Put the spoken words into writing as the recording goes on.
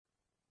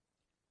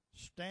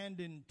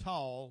standing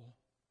tall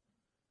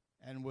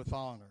and with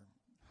honor.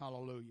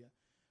 Hallelujah.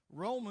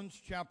 Romans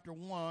chapter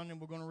 1,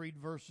 and we're going to read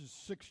verses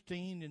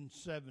 16 and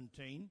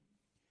 17.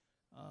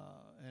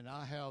 And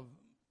I have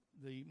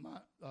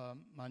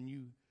my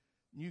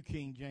New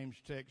King James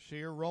text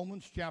here.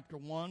 Romans chapter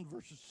 1,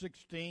 verses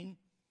 16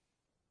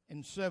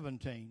 and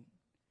 17.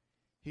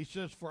 He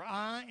says, "For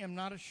I am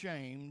not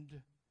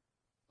ashamed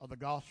of the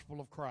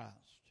gospel of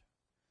Christ,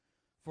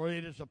 for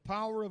it is the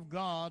power of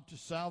God to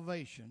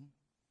salvation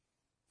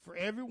for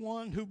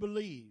everyone who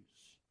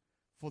believes,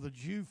 for the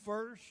Jew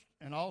first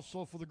and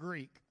also for the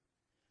Greek.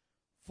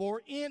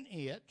 For in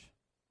it,"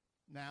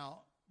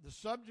 now the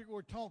subject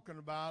we're talking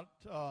about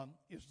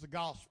is the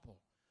gospel.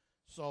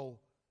 So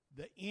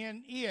the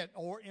in it,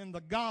 or in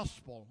the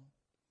gospel,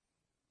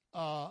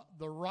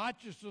 the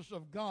righteousness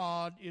of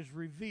God is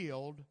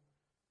revealed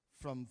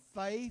from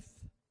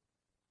faith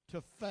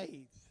to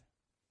faith.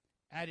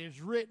 As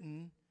is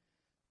written,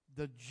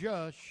 the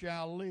just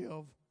shall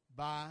live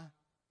by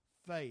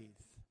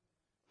faith.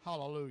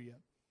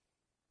 Hallelujah.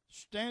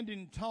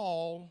 Standing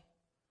tall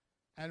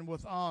and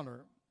with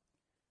honor.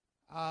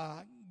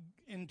 I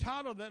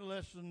entitled that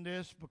lesson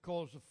this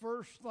because the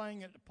first thing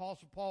that the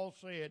Apostle Paul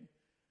said,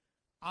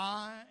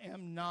 I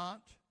am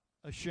not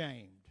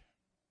ashamed.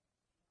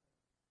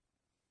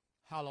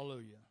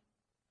 Hallelujah.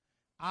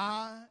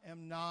 I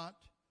am not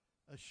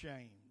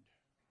ashamed.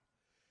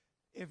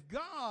 If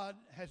God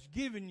has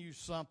given you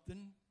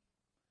something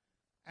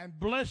and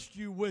blessed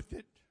you with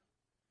it,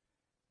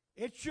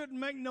 it shouldn't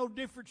make no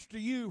difference to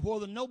you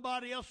whether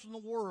nobody else in the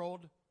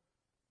world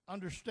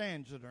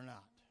understands it or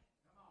not.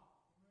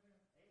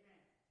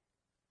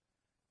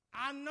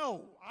 I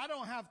know. I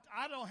don't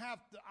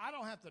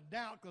have to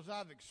doubt because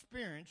I've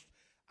experienced.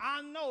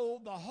 I know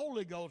the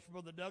Holy Ghost,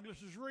 Brother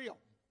Douglas, is real.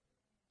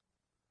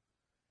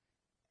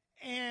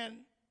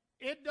 And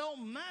it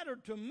don't matter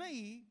to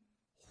me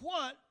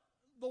what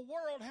the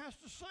world has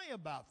to say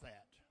about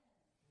that.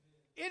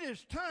 It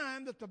is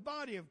time that the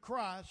body of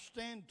Christ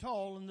stand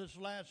tall in this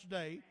last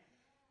day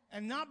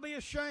and not be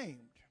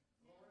ashamed.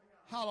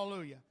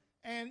 Hallelujah.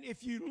 And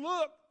if you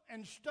look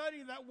and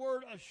study that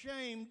word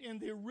ashamed in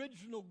the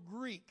original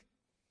Greek,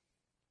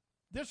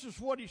 this is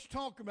what he's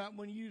talking about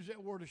when you use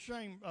that word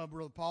ashamed,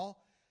 Brother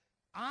Paul.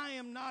 I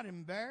am not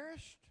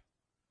embarrassed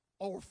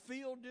or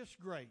feel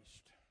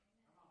disgraced.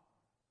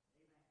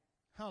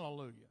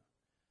 Hallelujah.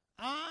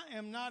 I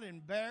am not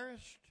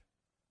embarrassed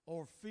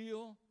or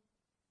feel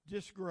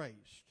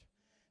disgraced.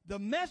 The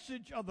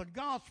message of the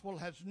gospel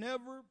has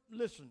never,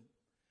 listen,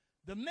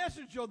 the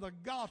message of the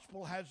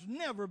gospel has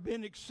never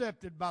been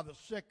accepted by the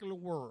secular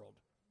world.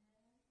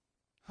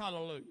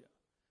 Hallelujah.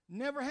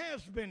 Never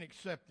has been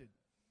accepted.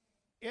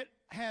 It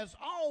has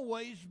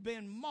always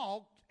been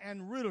mocked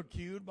and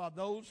ridiculed by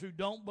those who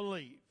don't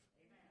believe.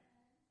 Amen.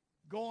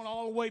 Going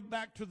all the way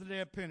back to the day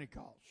of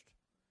Pentecost.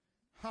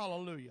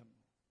 Hallelujah.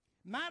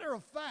 Matter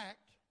of fact,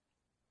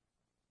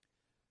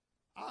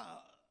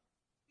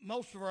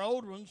 most of our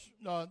older ones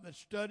that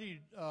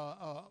studied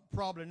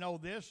probably know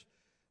this,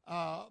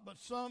 but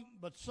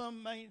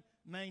some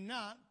may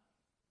not.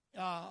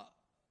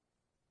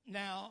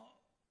 Now,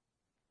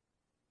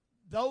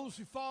 those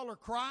who follow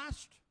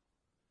Christ,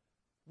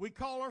 we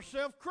call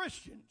ourselves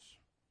Christians.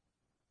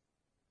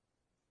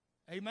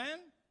 Amen?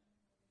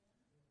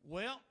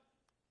 Well,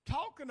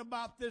 talking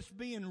about this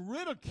being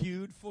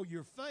ridiculed for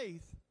your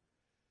faith,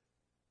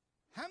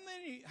 how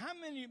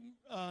many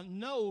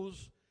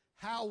knows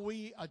how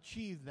we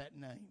achieved that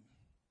name?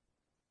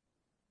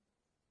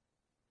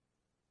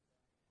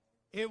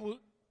 It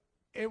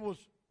was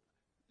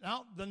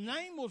now the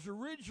name was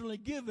originally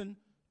given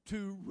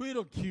to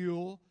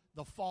ridicule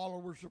the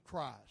followers of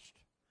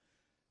Christ.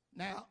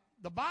 Now,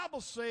 the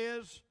Bible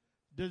says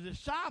the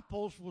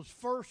disciples was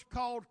first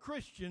called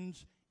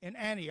Christians in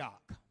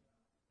Antioch.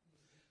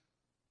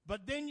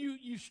 But then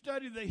you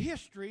study the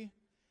history,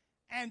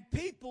 and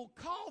people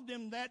called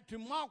them that to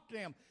mock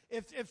them.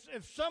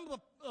 If some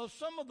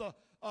of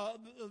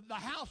the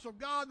house of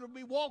God would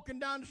be walking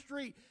down the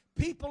street,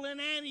 people in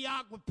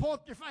Antioch would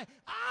point their finger.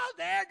 Oh,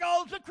 there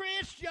goes the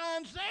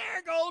Christians.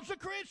 There goes the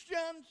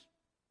Christians.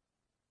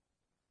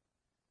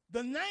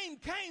 The name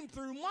came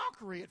through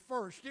mockery at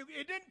first.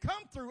 It didn't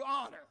come through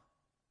honor.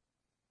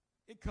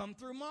 It come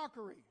through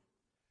mockery.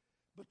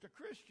 But the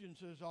Christian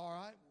says, all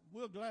right,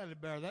 we'll gladly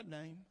bear that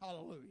name.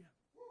 Hallelujah.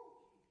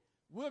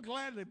 We'll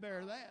gladly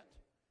bear that.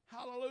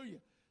 Hallelujah.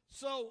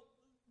 So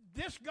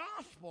this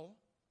gospel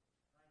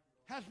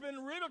has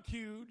been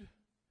ridiculed,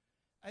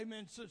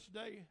 amen, since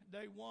day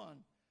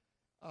one.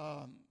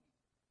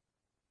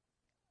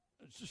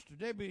 Sister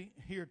Debbie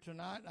here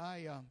tonight,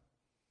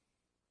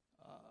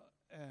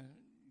 and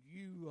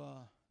you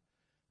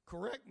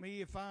correct me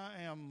if I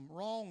am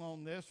wrong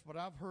on this, but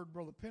I've heard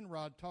Brother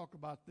Penrod talk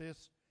about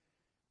this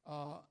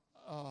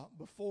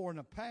before in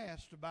the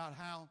past, about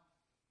how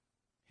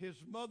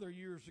his mother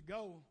years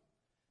ago,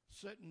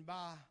 sitting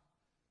by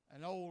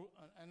an old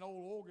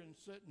organ,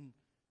 sitting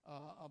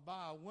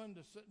by a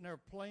window, sitting there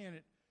playing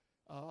it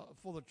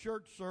for the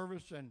church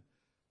service, and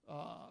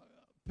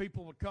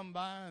people would come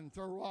by and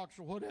throw rocks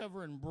or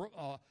whatever, and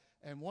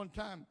one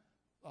time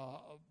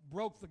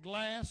broke the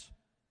glass,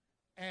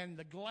 and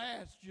the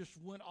glass just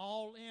went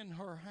all in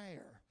her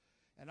hair.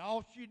 And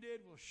all she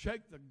did was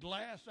shake the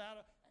glass out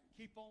of and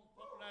keep on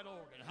pumping that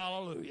organ.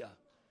 Hallelujah.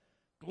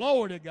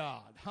 Glory to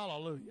God.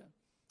 Hallelujah.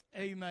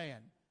 Amen.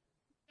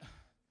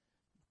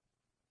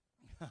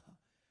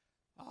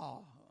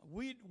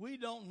 We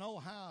don't know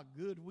how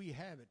good we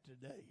have it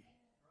today.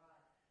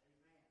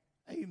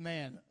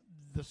 Amen.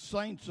 The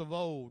saints of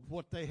old,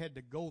 what they had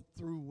to go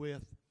through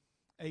with,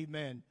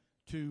 amen,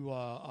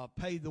 to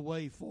pay the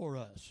way for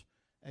us.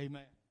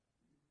 Amen.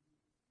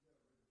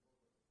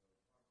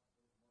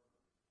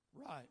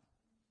 Right.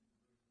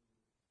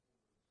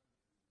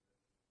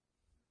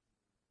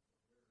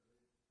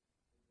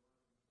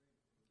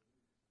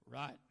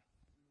 Right.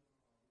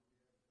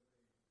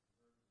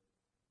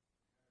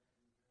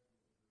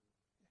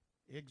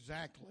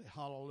 Exactly.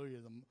 Hallelujah.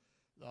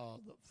 The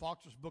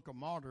Fox's Book of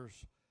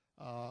Martyrs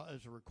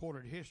is a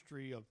recorded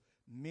history of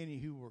many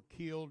who were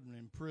killed and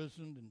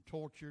imprisoned and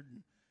tortured.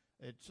 And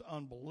it's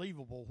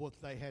unbelievable what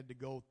they had to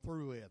go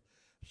through it.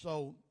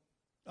 So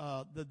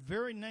the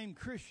very name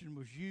Christian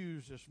was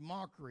used as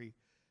mockery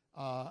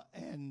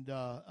and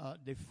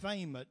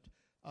defamation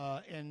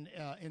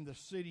in the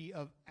city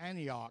of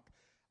Antioch.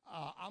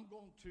 I'm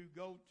going to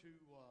go to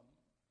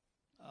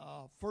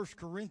 1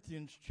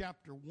 Corinthians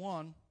chapter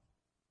 1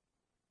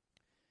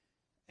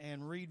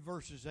 and read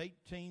verses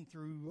 18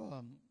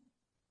 through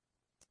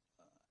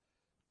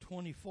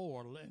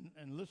 24.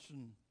 And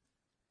listen,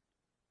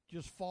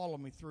 just follow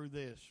me through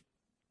this.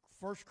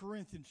 1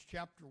 Corinthians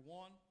chapter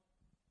 1.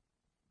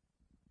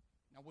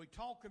 Now, we're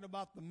talking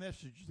about the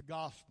message, the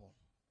gospel.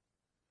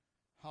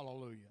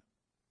 Hallelujah.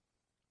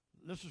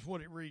 This is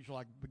what it reads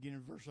like,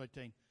 beginning verse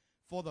 18.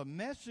 For the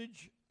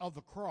message of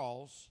the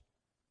cross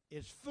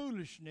is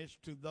foolishness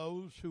to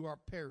those who are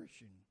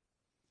perishing.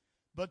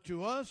 But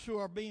to us who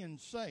are being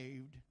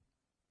saved,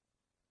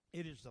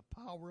 it is the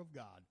power of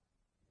God.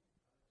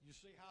 You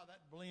see how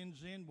that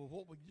blends in with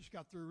what we just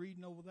got through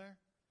reading over there?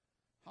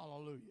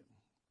 Hallelujah.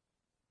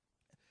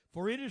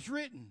 For it is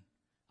written,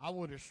 I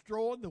will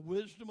destroy the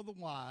wisdom of the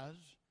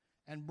wise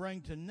and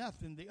bring to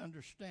nothing the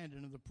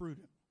understanding of the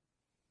prudent.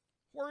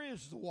 Where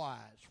is the wise?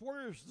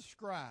 Where is the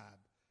scribe?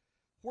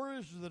 Where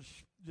is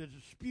the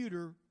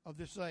disputer of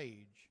this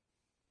age?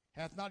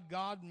 Hath not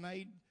God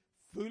made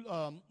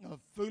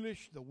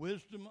foolish the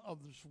wisdom of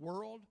this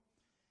world?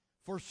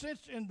 For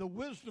since in the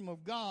wisdom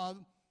of God,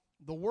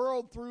 the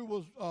world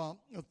through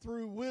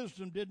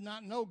wisdom did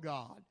not know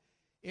God,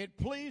 it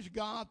pleased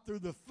God through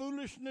the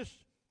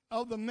foolishness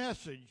of the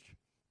message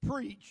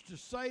preached to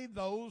save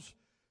those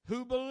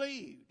who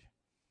believed.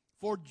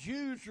 For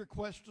Jews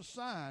request a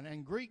sign,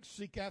 and Greeks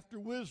seek after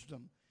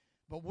wisdom.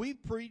 But we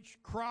preach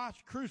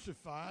Christ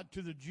crucified,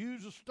 to the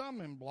Jews a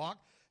stumbling block,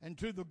 and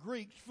to the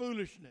Greeks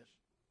foolishness.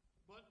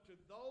 But to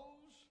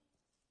those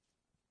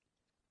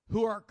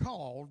who are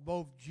called,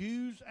 both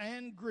Jews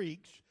and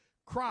Greeks,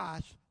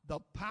 Christ, the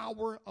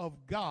power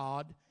of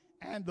God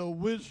and the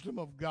wisdom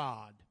of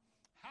God.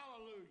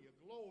 Hallelujah.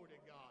 Glory to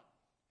God.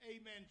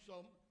 Amen.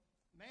 So,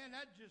 man,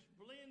 that just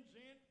blends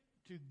in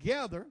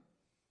together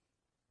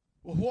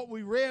with what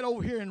we read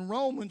over here in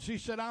Romans. He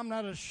said, I'm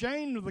not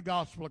ashamed of the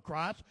gospel of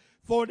Christ,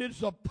 for it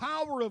is the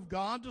power of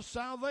God to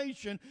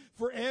salvation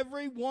for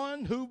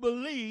everyone who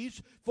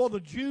believes, for the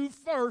Jew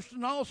first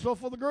and also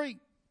for the Greek.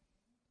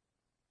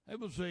 It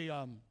was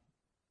a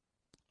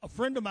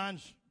friend of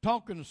mine's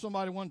talking to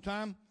somebody one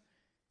time,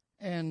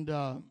 and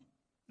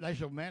they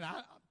said, man,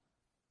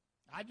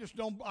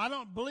 I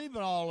don't believe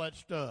in all that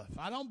stuff.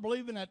 I don't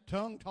believe in that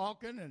tongue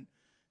talking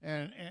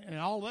and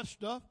all that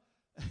stuff.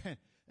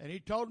 And he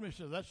told me, he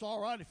said, that's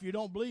all right. If you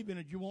don't believe in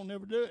it, you won't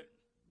never do it.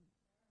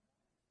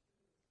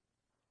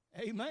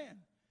 Amen.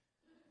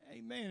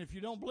 Amen. If you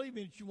don't believe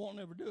in it, you won't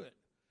never do it.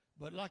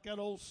 But like that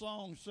old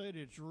song said,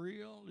 it's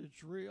real,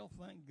 it's real.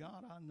 Thank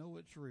God I know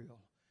it's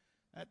real.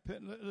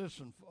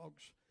 Listen,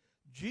 folks,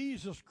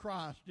 Jesus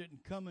Christ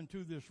didn't come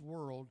into this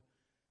world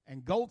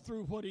and go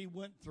through what he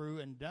went through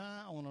and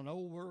die on an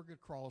old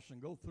rugged cross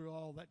and go through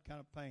all that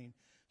kind of pain.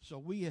 So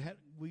we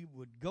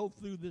would go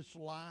through this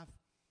life,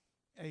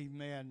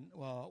 amen,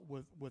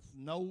 with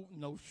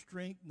no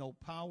strength, no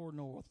power,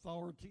 no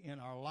authority in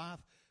our life.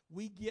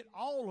 We get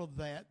all of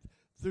that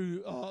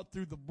through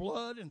the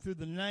blood and through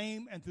the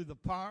name and through the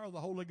power of the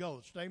Holy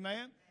Ghost.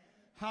 Amen?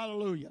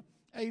 Hallelujah.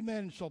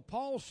 Amen. So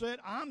Paul said,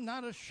 I'm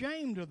not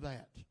ashamed of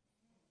that.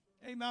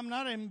 Amen. I'm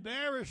not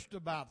embarrassed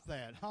about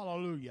that.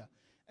 Hallelujah.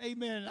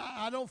 Amen.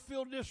 I don't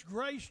feel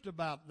disgraced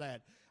about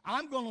that.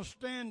 I'm going to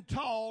stand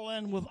tall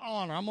and with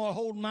honor. I'm going to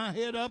hold my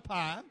head up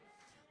high.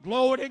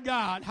 Glory to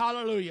God.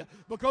 Hallelujah.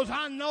 Because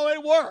I know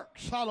it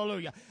works.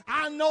 Hallelujah.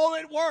 I know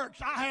it works.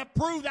 I have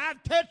proved,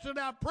 I've tested,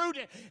 I've proved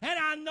it, and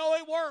I know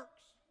it works.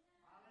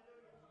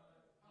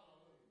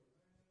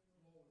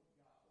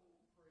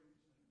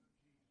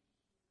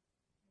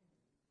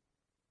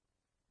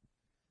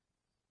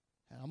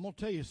 And I'm going to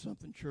tell you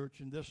something, church.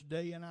 In this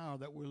day and hour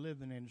that we're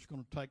living in, it's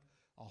going to take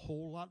a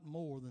whole lot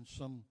more than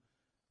some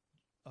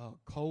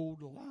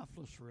cold,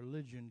 lifeless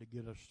religion to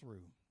get us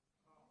through.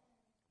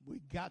 We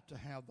got to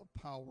have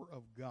the power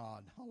of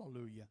God.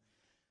 Hallelujah.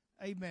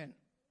 Amen.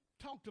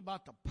 Talked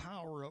about the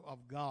power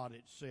of God,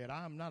 it said.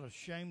 I am not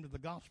ashamed of the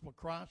gospel of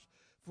Christ,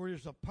 for it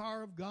is the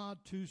power of God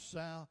to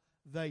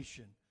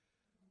salvation.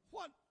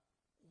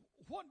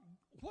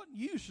 What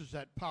use is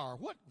that power?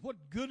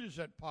 What good is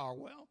that power?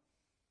 Well,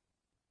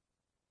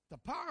 the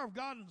power of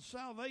God and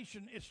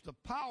salvation, it's the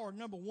power,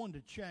 number one,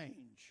 to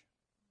change.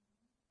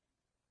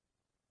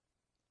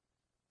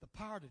 The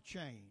power to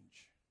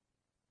change.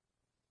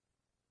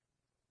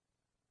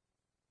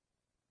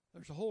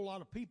 There's a whole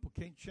lot of people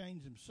can't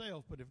change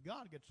themselves, but if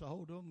God gets a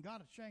hold of them,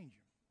 God will change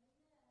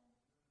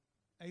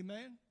them.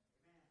 Amen?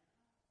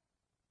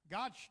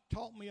 God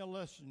taught me a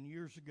lesson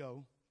years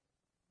ago.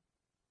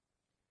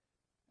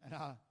 And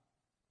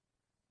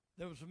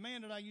there was a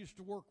man that I used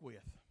to work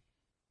with.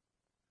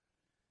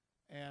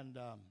 And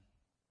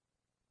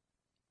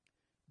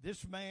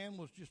this man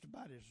was just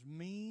about as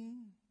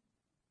mean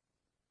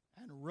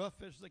and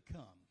rough as they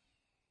come.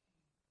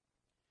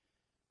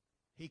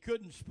 He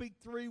couldn't speak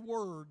 3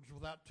 words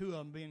without 2 of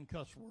them being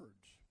cuss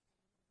words.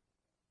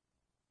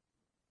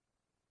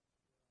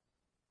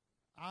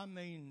 I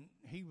mean,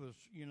 he was,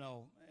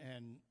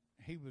 and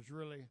he was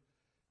really,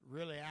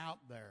 really out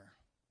there.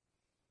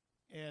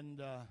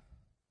 And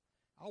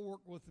I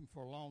worked with him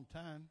for a long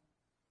time.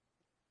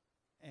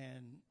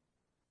 And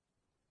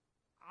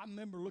I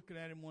remember looking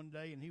at him one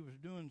day, and he was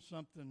doing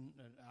something,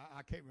 and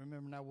I can't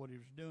remember now what he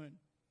was doing.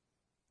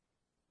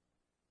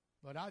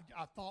 But I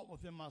thought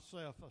within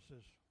myself, I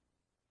says,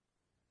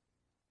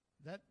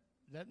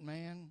 that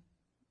man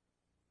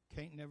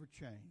can't never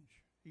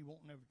change. He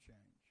won't never change.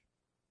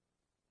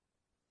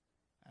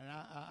 And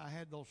I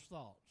had those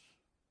thoughts.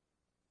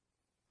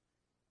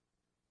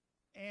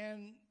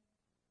 And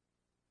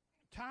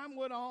time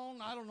went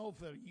on. I don't know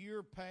if a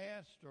year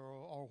passed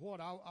or what.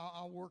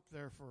 I worked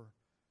there for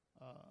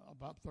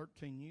about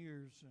 13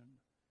 years, and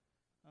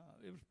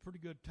it was a pretty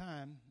good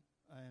time.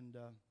 And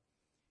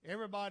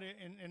everybody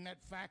in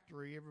that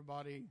factory,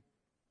 everybody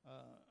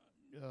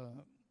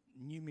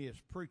knew me as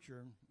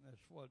preacher.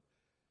 That's what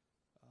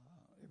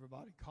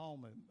everybody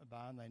called me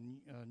by, and they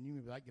knew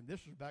me back. And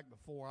this was back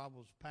before I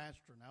was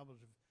pastor, and I was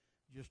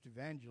just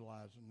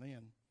evangelizing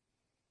then.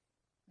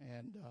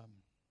 And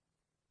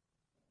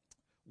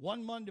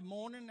one Monday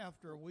morning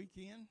after a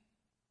weekend,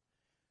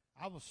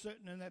 I was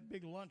sitting in that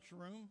big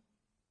lunchroom.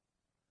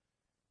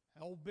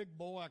 An old big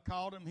boy, I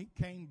called him. He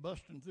came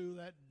busting through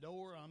that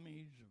door. I mean,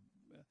 he's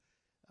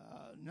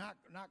not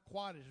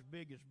quite as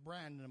big as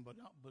Brandon, but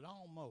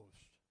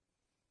almost.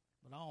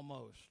 But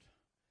almost.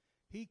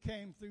 He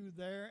came through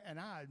there, and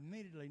I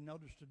immediately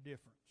noticed a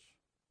difference.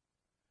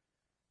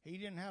 He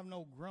didn't have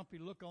no grumpy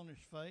look on his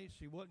face.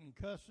 He wasn't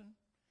cussing.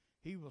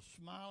 He was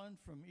smiling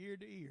from ear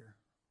to ear.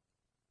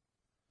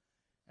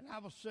 And I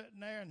was sitting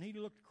there, and he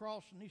looked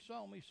across, and he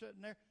saw me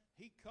sitting there.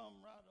 He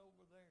come right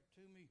over there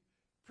to me.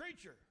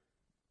 Preacher.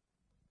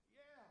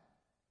 Yeah.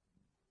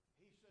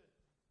 He said,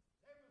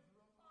 there was a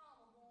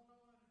revival going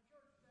on in the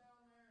church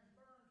down there in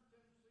Burns,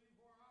 Tennessee,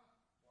 where I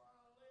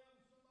live.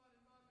 Somebody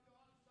might go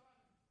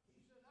outside.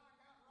 He said, I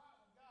got right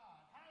with God.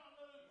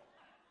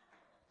 Hallelujah.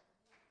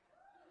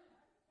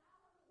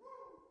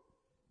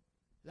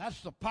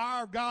 That's the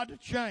power of God to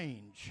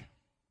change.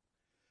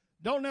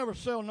 Don't ever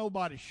sell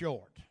nobody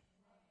short.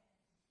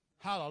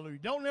 Hallelujah.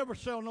 Don't ever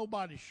sell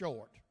nobody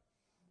short.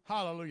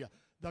 Hallelujah.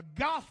 The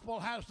gospel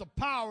has the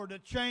power to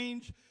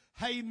change,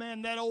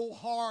 amen, that old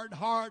hard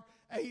heart,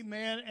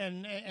 amen,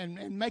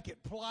 and make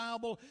it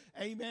pliable,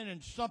 amen,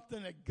 and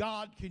something that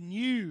God can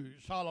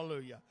use.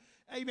 Hallelujah.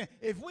 Amen.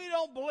 If we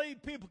don't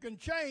believe people can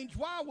change,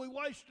 why are we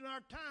wasting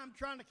our time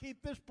trying to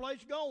keep this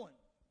place going?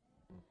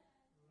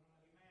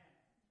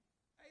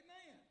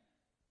 Amen.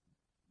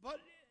 But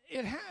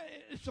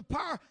it's the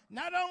power.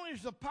 Not only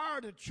is the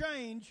power to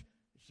change,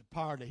 it's the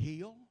power to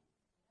heal.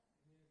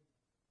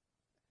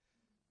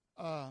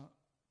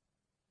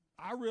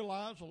 I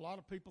realize a lot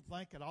of people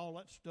think that all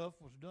that stuff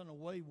was done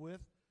away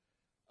with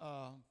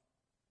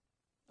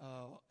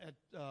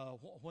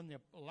when the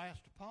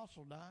last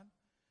apostle died.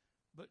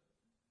 But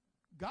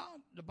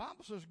God, the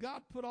Bible says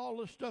God put all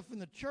this stuff in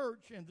the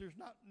church, and there's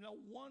not no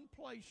one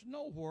place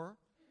nowhere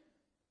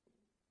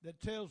that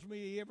tells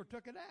me he ever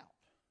took it out.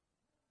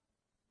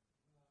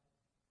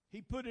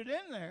 He put it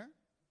in there.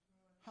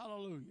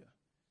 Hallelujah.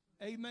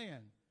 Amen.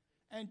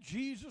 And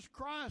Jesus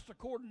Christ,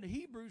 according to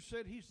Hebrews,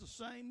 said he's the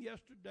same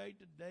yesterday,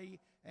 today,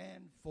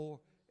 and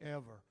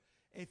forever.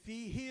 If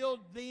he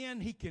healed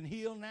then, he can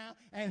heal now,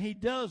 and he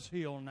does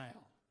heal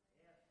now.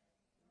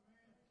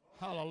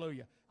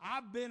 Hallelujah.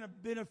 I've been a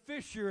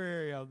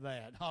beneficiary of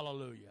that.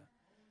 Hallelujah.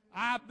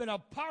 I've been a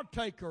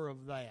partaker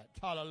of that.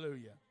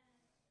 Hallelujah.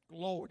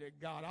 Glory to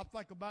God. I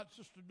think about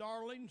Sister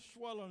Darlene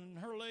swelling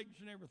in her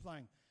legs and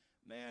everything.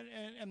 Man,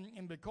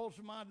 and because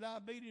of my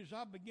diabetes,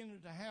 I began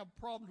to have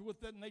problems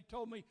with it, and they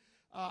told me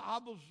I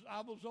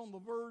was on the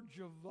verge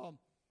of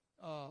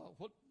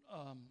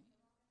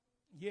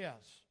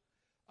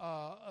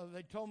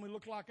They told me it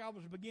looked like I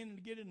was beginning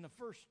to get in the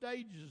first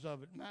stages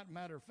of it,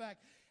 matter of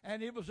fact.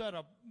 And it was at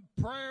a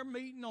prayer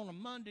meeting on a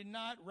Monday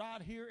night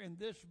right here in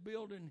this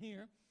building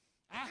here.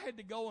 I had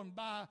to go and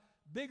buy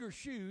bigger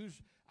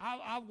shoes.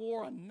 I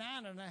wore a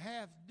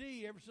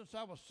 9.5D ever since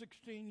I was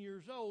 16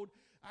 years old.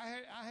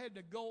 I had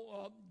to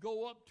go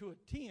up to a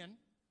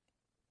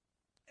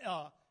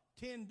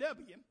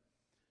 10W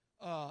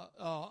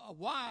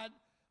wide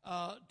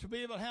to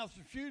be able to have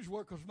some shoes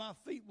wear because my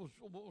feet was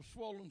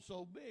swollen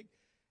so big.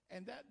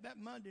 And that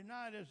Monday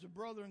night, as the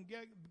brethren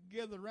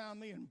gathered around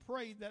me and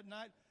prayed that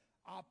night,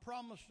 I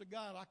promised to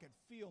God I could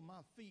feel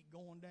my feet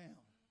going down.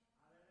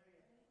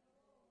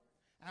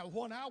 And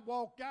when I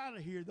walked out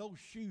of here, those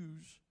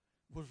shoes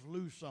was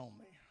loose on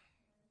me.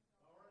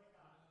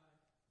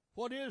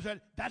 What is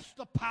that? That's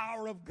the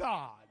power of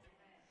God.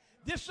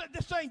 This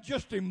ain't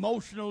just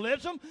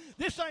emotionalism.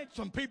 This ain't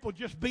some people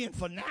just being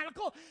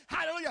fanatical.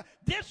 Hallelujah.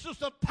 This is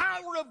the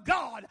power of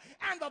God.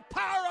 And the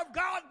power of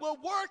God will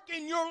work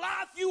in your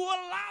life. You will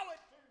allow it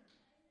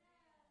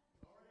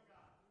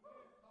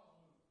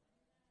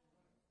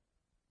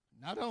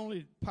to. Not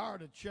only power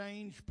to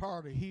change,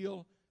 power to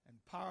heal, and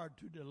power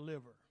to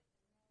deliver.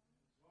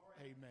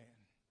 Amen.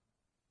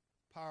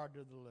 Power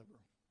to deliver.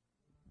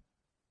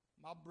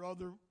 My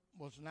brother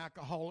was an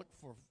alcoholic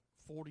for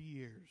 40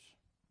 years.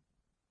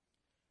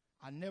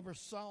 I never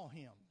saw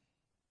him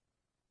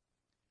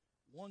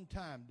one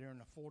time during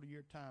a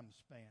 40-year time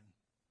span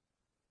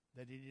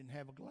that he didn't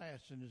have a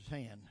glass in his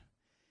hand.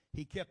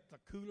 He kept the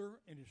cooler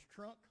in his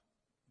trunk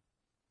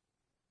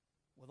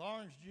with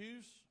orange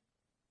juice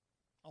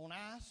on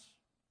ice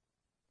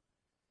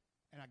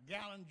and a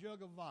gallon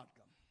jug of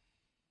vodka.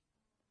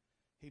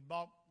 He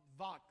bought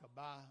vodka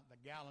by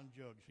the gallon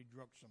jugs. He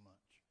drank so much.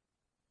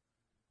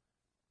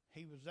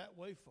 He was that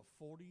way for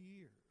 40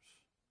 years.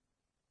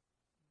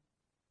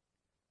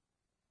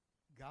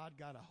 God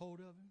got a hold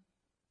of him,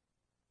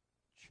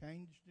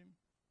 changed him.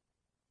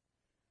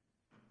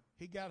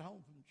 He got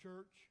home from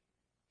church.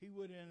 He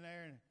went in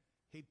there and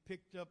he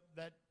picked up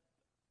that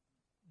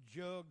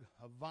jug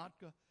of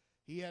vodka.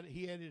 He had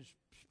his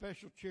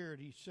special chair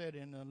that he sat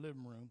in the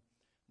living room.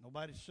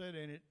 Nobody sat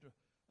in it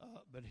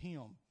but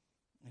him.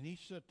 And he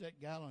set that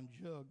gallon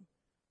jug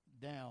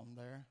down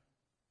there.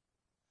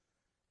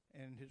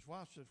 And his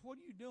wife says, "What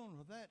are you doing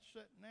with that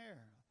sitting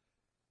there?"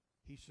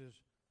 He says,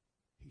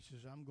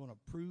 "I'm going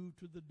to prove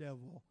to the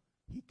devil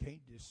he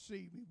can't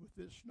deceive me with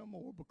this no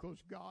more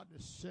because God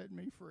has set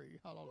me free."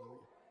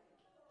 Hallelujah.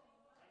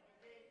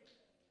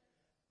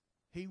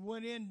 He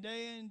went in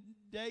day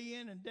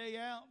in and day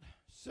out,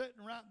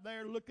 sitting right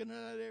there looking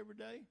at it every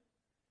day.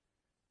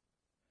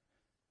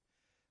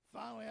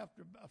 Finally,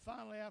 after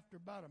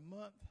about a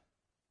month,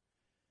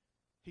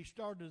 he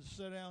started to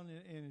sit down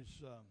in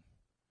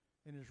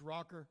his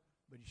rocker,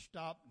 but he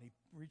stopped and he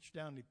reached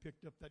down and he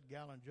picked up that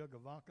gallon jug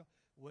of vodka,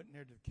 went in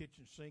there to the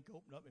kitchen sink,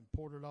 opened up and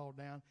poured it all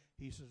down.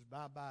 He says,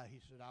 "Bye-bye." He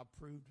said, "I'll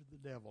prove to the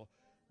devil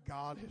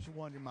God has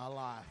won in my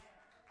life."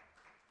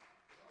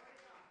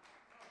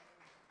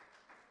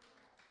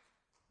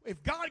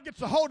 If God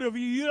gets a hold of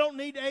you, you don't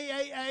need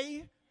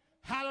AAA.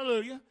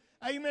 Hallelujah.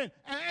 Amen.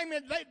 And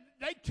amen.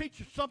 They teach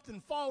you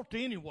something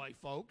faulty anyway,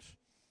 folks.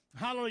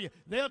 Hallelujah.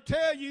 They'll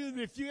tell you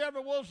that if you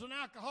ever was an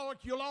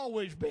alcoholic, you'll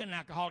always be an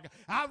alcoholic.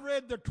 I've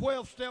read the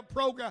 12-step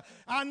program.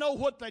 I know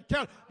what they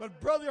tell. But,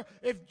 brother,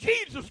 if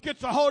Jesus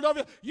gets a hold of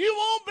you, you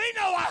won't be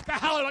no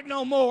alcoholic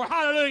no more.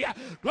 Hallelujah.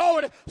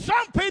 Glory.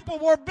 Some people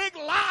were big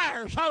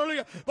liars.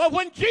 Hallelujah. But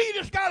when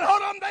Jesus got a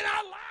hold of them, they're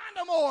not lying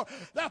no more.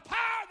 The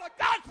power of the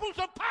gospel is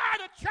the power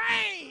to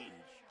change.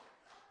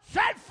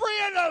 Set free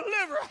and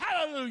deliver.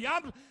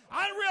 Hallelujah.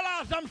 I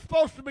realize I'm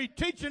supposed to be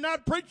teaching,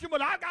 not preaching,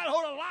 but I got a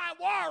hold of live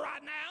wire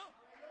right now.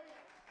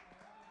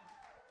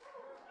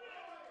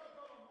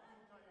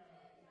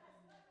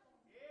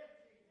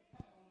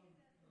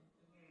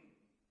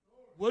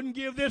 Wouldn't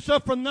give this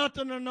up for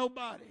nothing or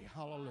nobody.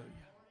 Hallelujah.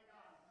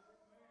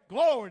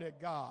 Glory to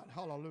God.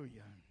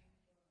 Hallelujah.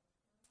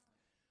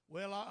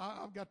 Well,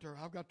 I've got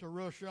to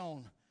rush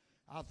on.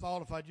 I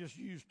thought if I just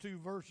used 2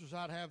 verses,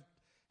 I'd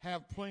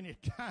have plenty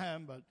of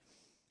time, but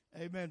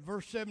amen.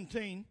 Verse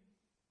 17,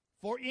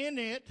 "For in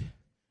it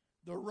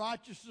the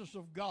righteousness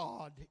of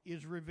God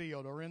is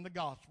revealed," or in the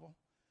gospel,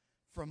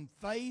 "from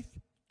faith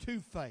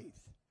to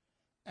faith.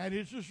 And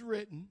it is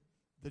written,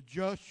 the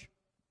just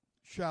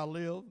shall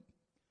live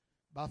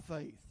by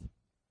faith."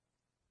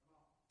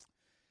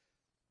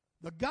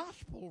 The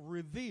gospel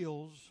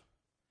reveals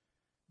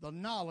the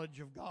knowledge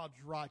of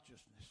God's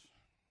righteousness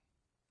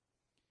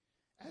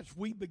as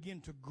we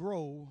begin to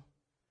grow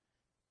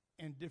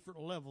in different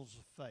levels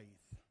of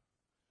faith.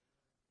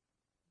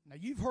 Now,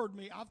 you've heard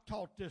me, I've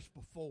taught this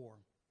before.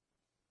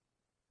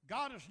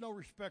 God is no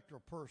respecter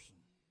of person.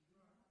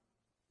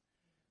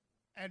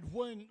 And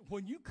when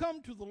you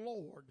come to the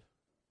Lord,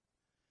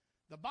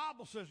 the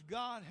Bible says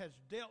God has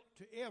dealt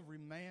to every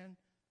man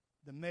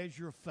the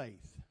measure of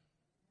faith.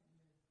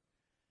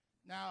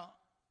 Now,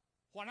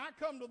 when I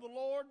come to the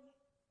Lord,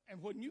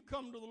 and when you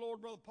come to the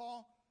Lord, Brother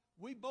Paul,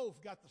 we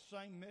both got the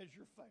same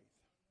measure of faith.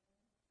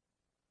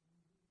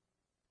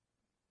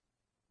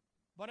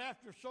 But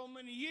after so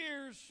many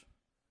years,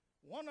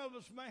 one of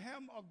us may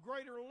have a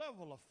greater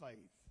level of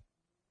faith.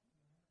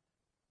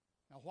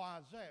 Now, why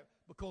is that?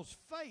 Because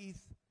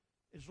faith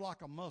is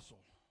like a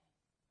muscle.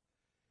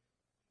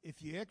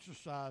 If you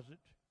exercise it,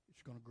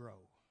 it's going to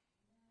grow.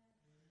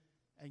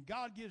 And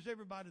God gives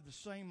everybody the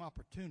same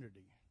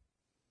opportunity.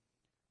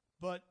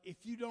 But if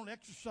you don't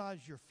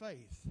exercise your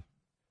faith,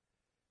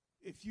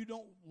 if you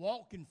don't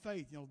walk in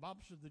faith, the Bible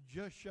says the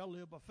just shall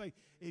live by faith.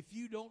 If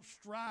you don't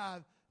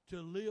strive to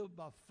live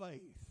by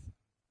faith,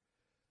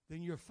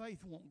 then your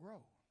faith won't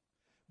grow.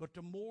 But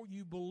the more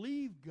you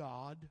believe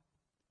God,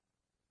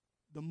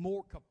 the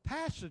more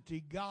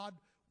capacity God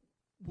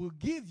will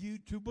give you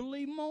to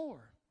believe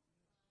more.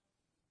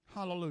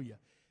 Hallelujah.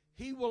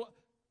 He will.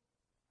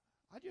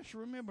 I just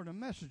remembered a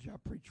message I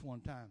preached one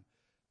time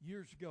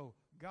years ago.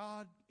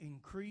 God,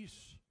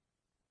 increase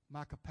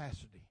my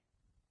capacity.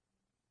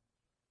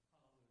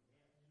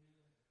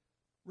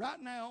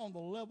 Right now, on the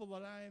level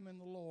that I am in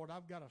the Lord,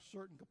 I've got a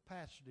certain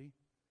capacity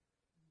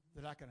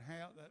that I can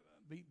have,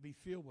 that be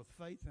filled with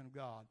faith in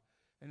God.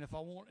 And if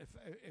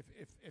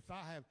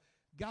I have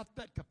got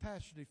that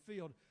capacity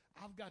filled,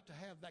 I've got to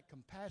have that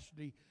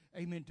capacity,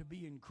 amen, to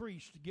be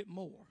increased to get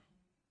more.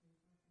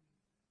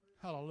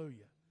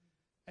 Hallelujah.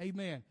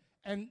 Amen.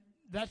 And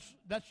that's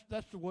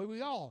the way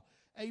we all.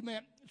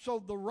 Amen.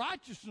 So the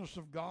righteousness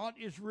of God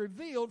is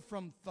revealed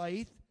from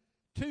faith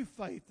to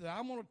faith. Now,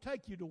 I'm going to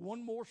take you to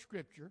one more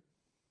scripture,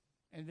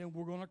 and then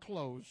we're going to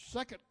close.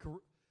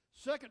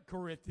 Second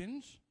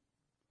Corinthians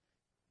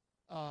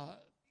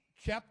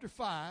chapter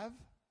 5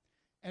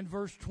 and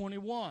verse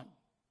 21.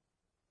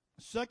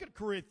 2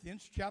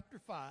 Corinthians chapter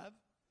 5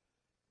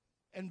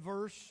 and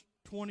verse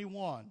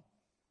 21.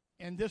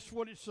 And this is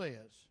what it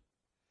says.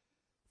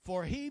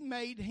 For he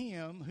made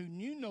him who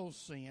knew no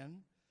sin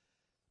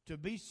to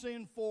be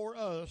sin for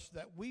us,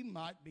 that we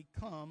might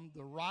become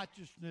the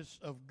righteousness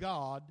of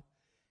God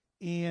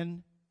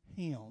in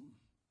him.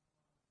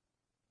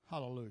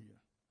 Hallelujah.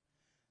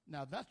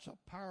 Now that's a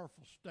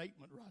powerful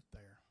statement right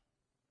there.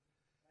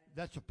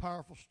 That's a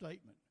powerful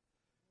statement.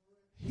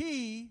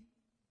 He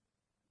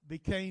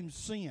became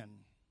sin.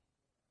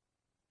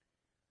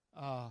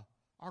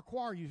 Our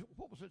choir used,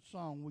 what was that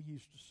song we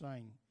used to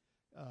sing?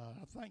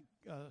 I think,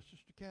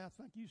 Sister Kat, I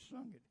think you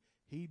sung it.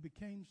 He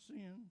became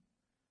sin.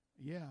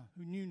 Yeah,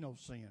 who knew no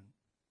sin.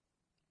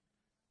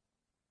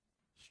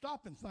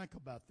 Stop and think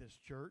about this,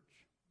 church.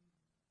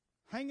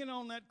 Hanging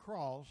on that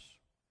cross,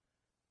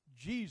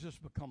 Jesus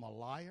became a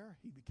liar.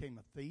 He became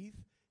a thief.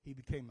 He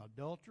became an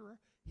adulterer.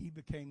 He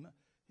became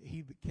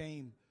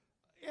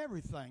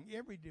everything,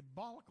 every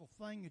diabolical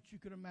thing that you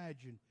could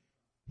imagine.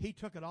 He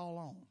took it all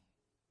on.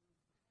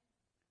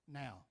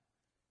 Now,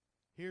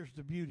 here's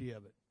the beauty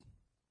of it.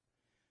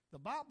 The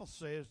Bible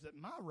says that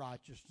my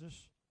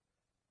righteousness,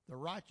 the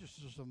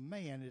righteousness of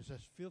man, is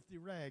as filthy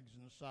rags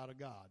in the sight of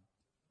God.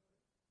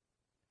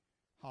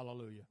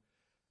 Hallelujah.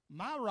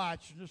 My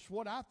righteousness,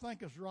 what I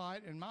think is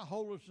right, and my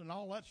holiness and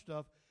all that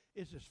stuff,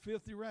 is as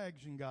filthy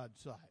rags in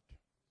God's sight.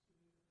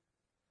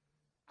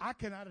 I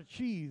cannot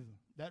achieve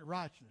that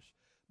righteousness.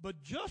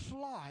 But just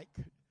like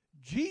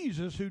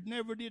Jesus, who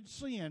never did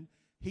sin,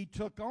 he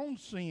took on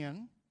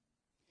sin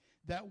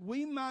that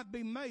we might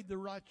be made the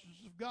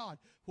righteousness of God.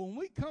 When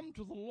we come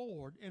to the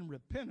Lord in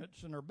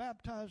repentance and are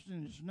baptized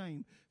in his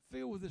name,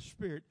 filled with his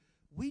Spirit,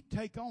 we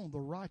take on the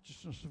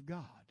righteousness of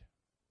God.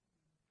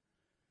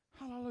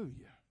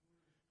 Hallelujah.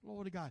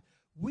 Glory to God.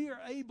 We are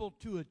able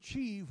to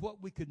achieve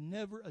what we could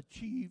never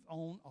achieve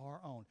on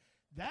our own.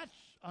 That's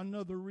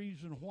another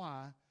reason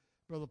why,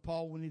 Brother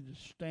Paul, we need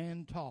to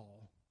stand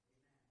tall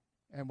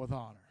and with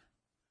honor.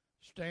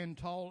 Stand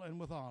tall and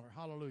with honor.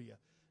 Hallelujah.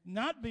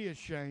 Not be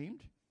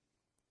ashamed.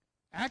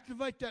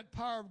 Activate that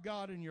power of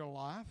God in your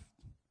life.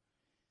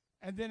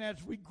 And then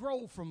as we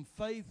grow from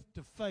faith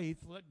to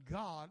faith, let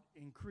God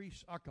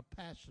increase our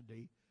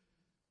capacity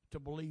to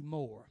believe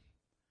more,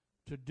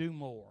 to do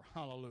more.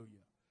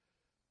 Hallelujah.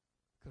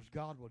 Because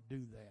God will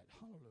do that.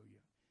 Hallelujah.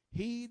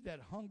 He that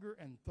hunger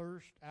and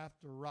thirst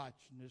after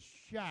righteousness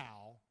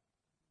shall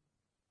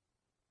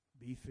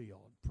be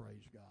filled.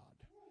 Praise God.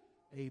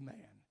 Amen.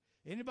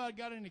 Anybody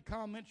got any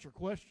comments or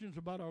questions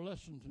about our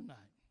lesson tonight?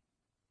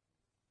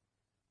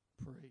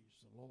 Praise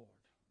the Lord.